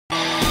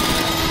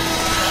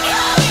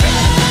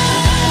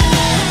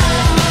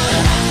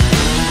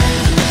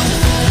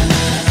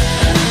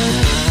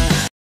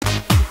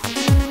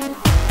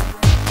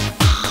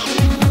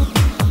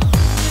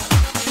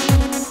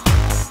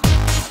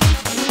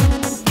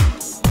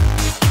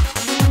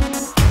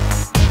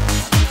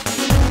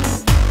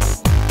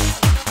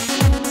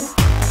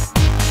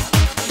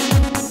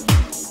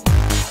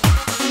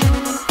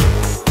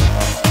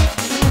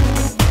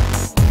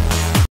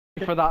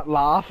for that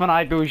laugh, and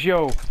I goes,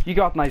 yo, you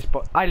got nice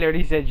I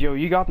literally said, yo,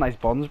 you got nice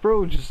buns,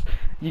 bro. You just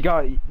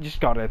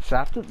gotta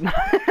accept it.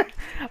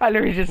 I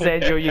literally just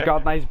said, yo, you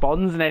got nice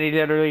buns, and then he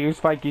literally goes,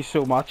 thank you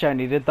so much, I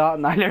needed that.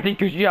 And I literally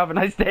goes, you have a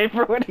nice day,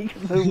 bro. And he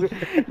goes,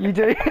 you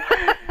do.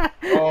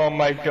 Oh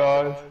my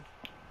god.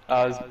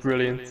 That was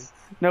brilliant.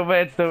 No,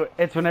 but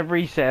it's whenever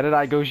he said it,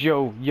 I goes,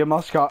 yo, you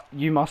must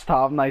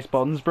have nice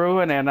buns, bro.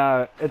 And then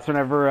it's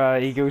whenever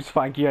he goes,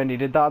 thank you, I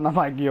needed that. And I'm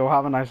like, yo,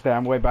 have a nice day,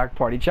 I'm way back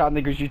party chat. And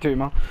he goes, you too,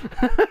 man.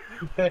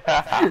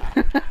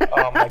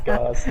 Oh my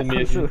god, that's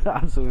amazing.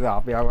 I'm so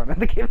happy I went in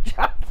the game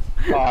chat.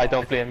 Oh, I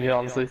don't blame you,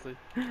 honestly.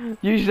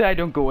 Usually I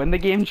don't go in the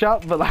game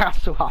chat, but like, I'm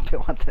so happy I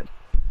went in.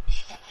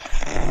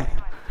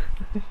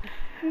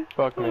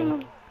 Fuck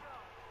me.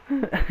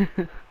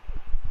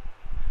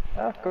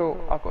 I'll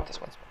go with this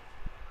one.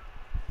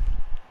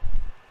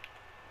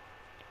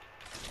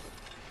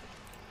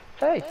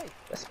 Hey,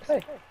 let's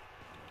play.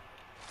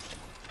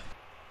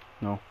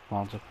 No,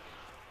 answer.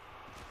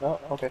 No,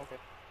 okay.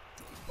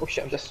 Oh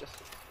shit, I'm just.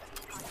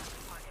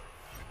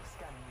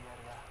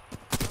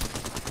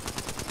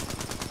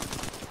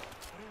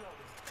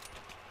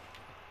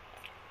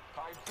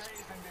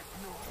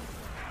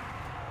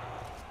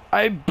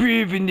 I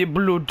breathe in the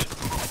blood.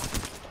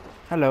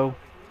 Hello.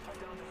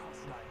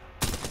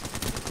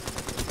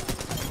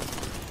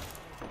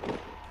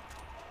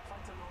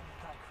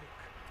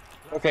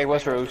 Okay,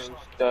 where's Rose?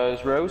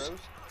 Does Rose?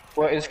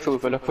 Where is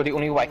Clover? Look for the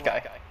only white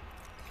guy.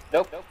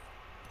 Nope.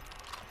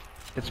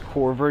 It's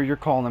Corver, you're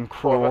calling him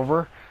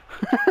Crover.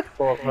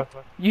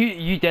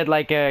 You did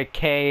like a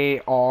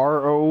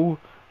K-R-O,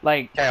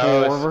 like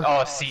Corver.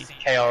 Oh, C,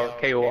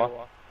 K-R-K-O-R.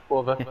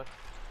 Corver.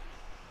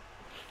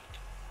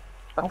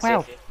 Oh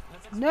well.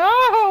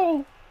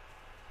 No!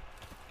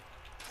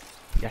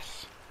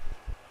 Yes.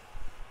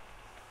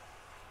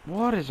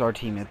 What is our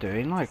teammate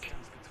doing, like?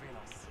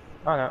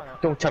 Oh no,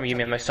 don't tell me you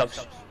made my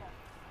subs.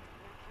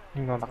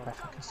 I'm going back my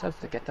fucking subs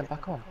to get them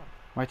back on.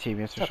 My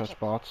teammates are such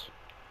bots.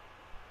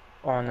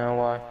 Oh no,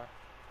 why?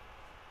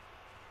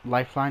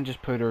 Lifeline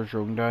just put her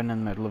drone down in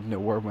the middle of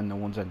nowhere when no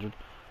one's injured.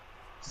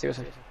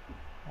 Seriously?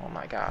 Oh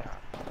my god.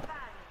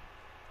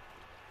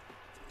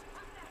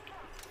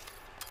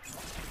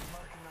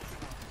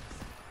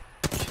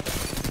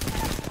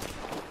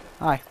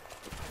 Hi.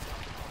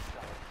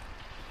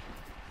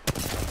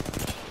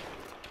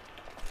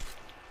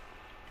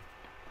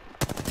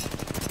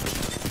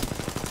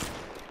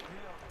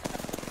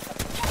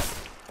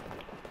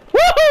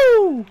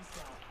 Woohoo!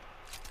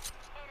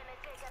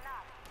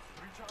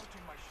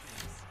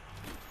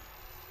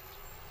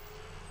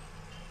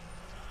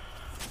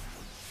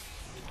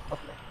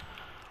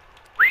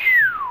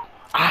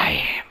 I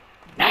am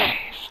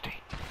nasty.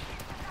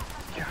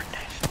 You're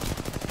nasty.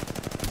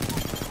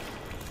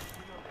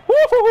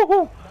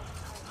 Woohoo!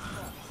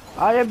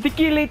 I am the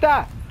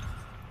killita.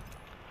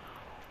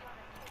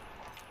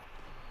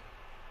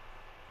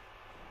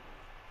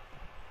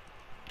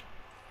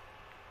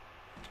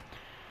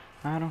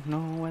 I don't know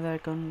where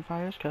that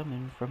gunfire's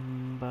coming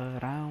from,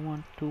 but I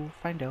want to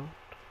find out.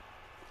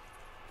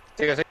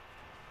 Seriously?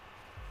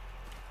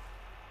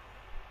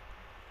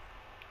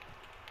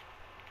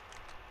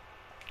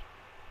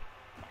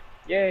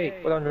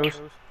 Yay! Well done,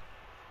 Rose.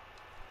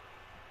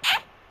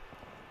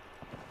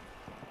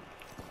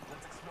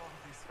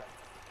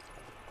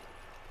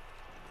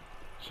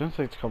 Sounds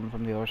like it's coming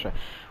from the other side.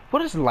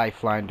 What is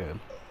Lifeline doing?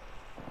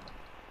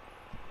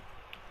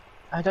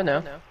 I don't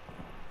know.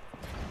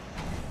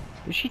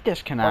 Is she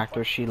disconnect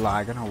or is she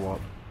lagging or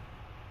what?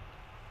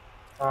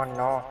 Oh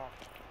no.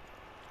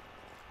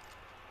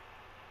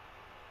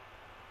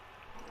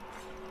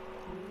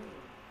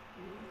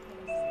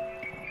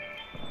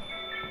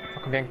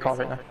 I'm getting caught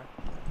right now.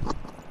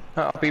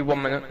 I'll be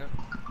 1 minute.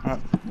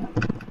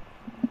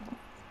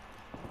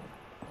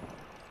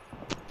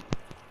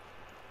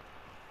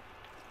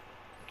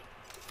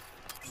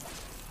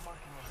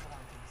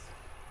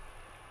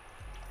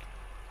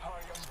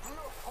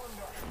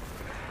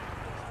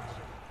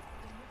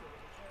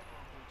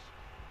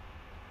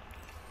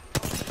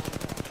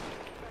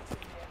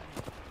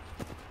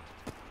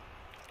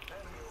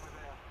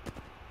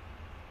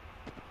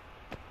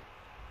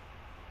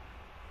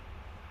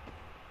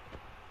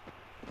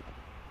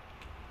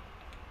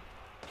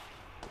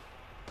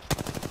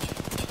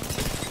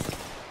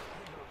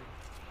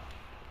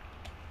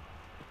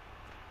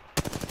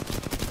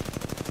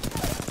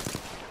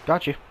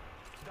 Got you.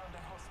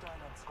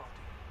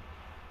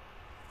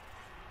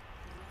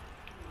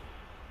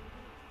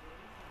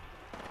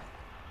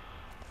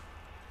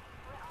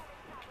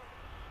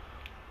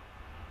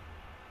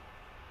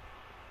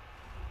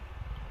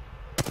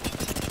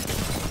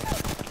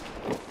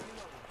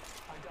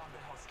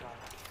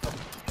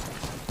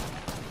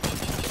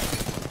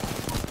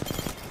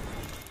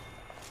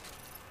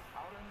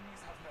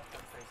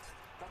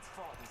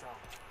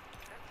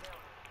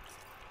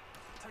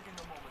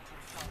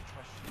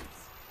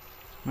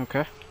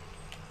 Okay.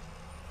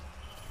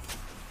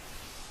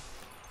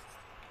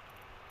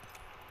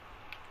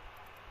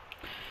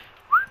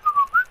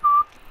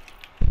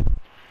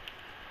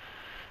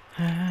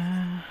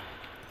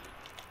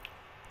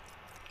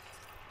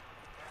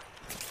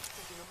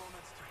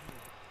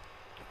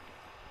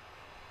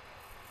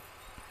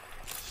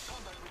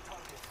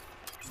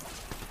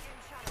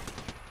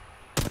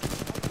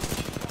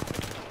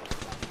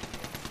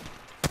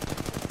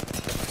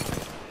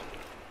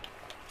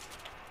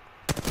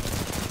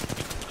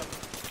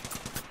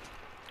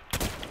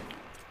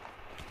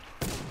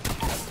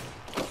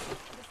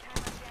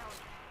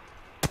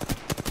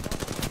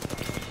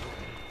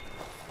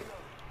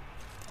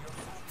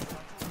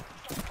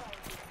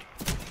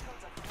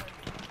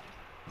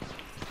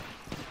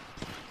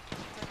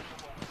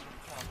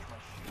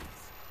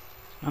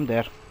 I'm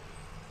dead.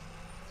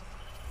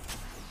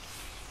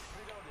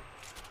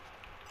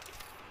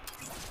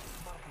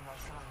 Marking our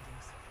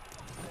surroundings.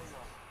 Lay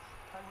low.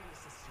 I will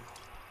assist you.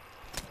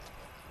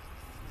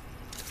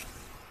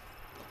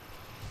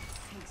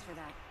 Thanks for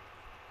that.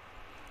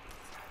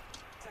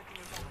 Taking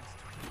a moment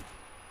to heal.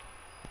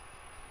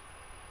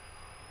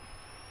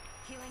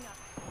 Healing up.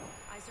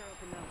 Eyes are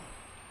open though.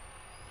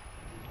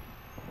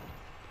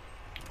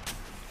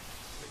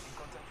 Making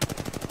contact.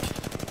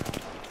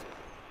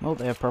 Oh,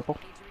 they have purple.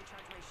 Need to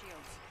recharge my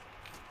shields.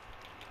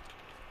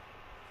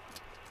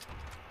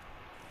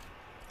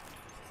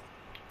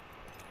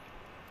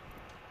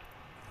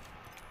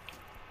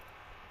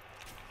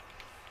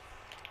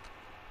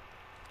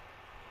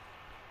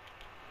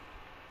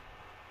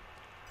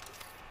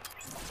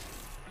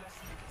 Bless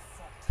me with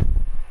sight.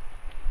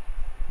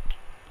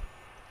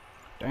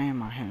 Damn,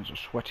 my hands are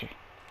sweaty.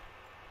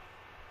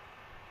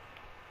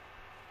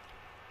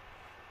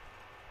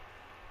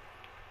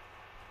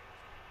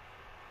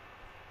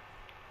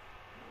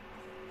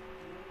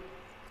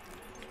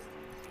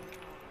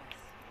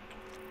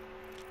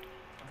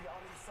 We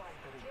are inside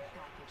the ring. Care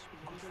package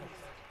being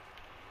delivered.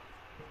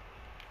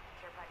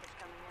 Care package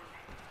coming in.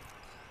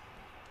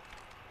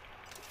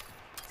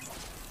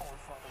 All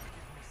Father,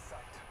 give me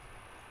sight.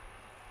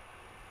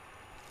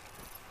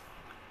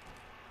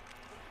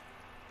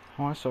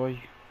 Oh, I saw you.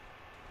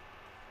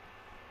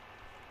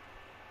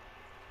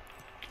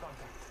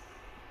 Contact.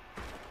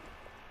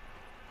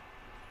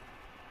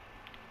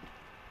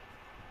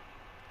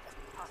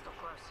 Hostile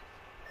close.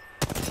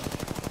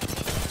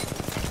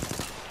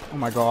 Oh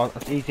my god,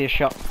 that's the easiest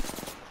shot.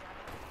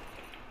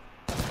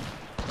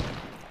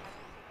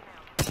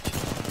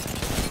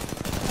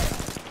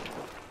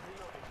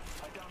 Reloading.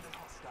 I downed a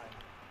hostile.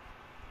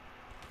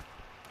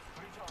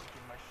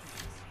 Recharging my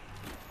shields.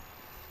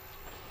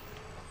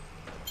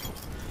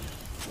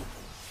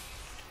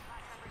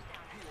 Last numbers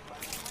down. Healing my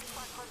wounds. One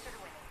spot closer to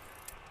winning.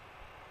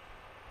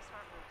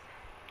 Smart moves.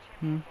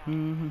 Champion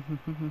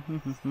down.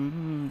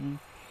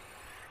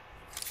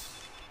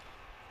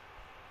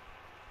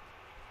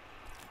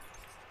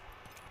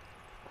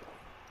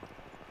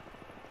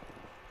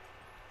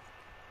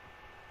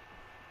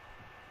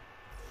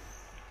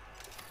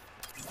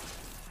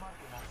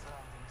 Marking our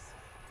surroundings.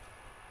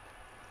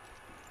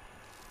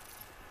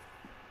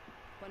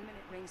 1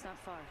 minute, ring's not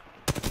far.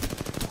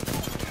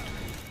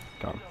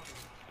 Got him.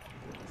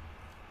 Reloading.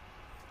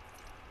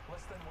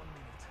 Less than 1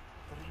 minute.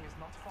 The ring is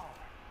not far.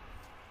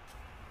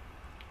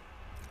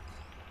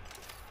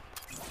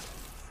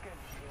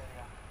 Scanning the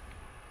area.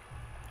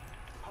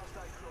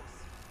 Hostile close.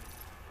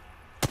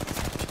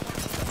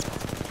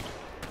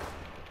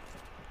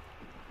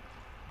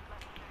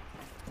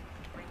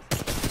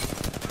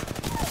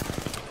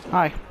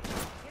 Hi.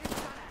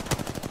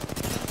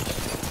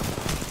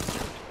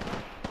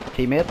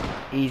 Teammate,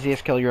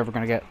 easiest kill you're ever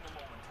gonna get. In a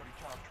moment to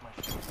recharge my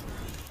shields.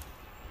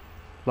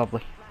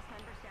 Lovely. Last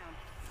numbers down.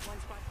 One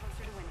spot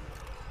closer to winning.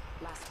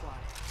 Last squad.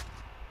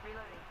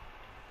 Reloading.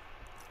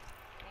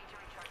 Need to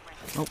recharge my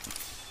shields. Oh.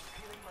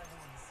 Healing my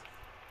wounds.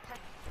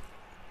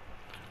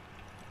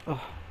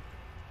 Oh.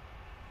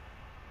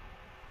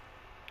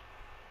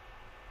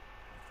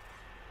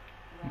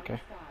 Okay.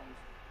 Round 5.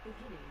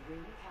 Beginning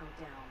ring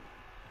countdown.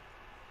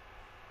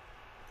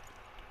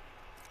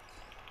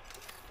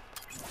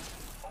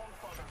 All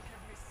Father,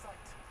 give me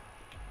sight.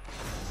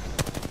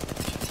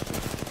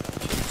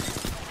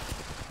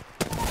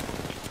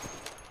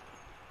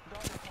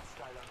 Guard the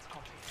hostile and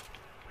Scotty.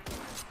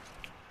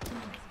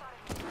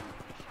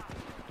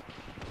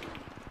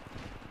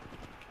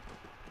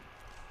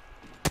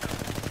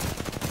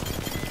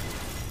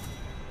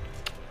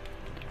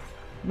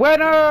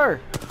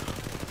 Winner!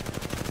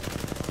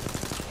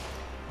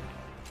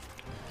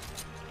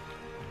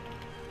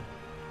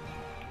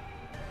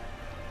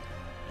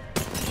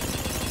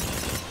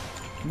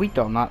 We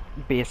done that,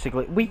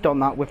 basically. We done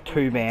that with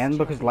 2 men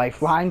because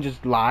Lifeline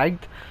just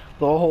lagged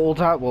the whole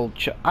time. Well,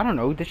 I don't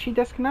know. Did she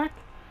disconnect?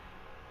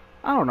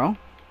 I don't know.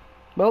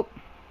 Well,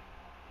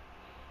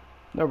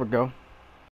 there we go.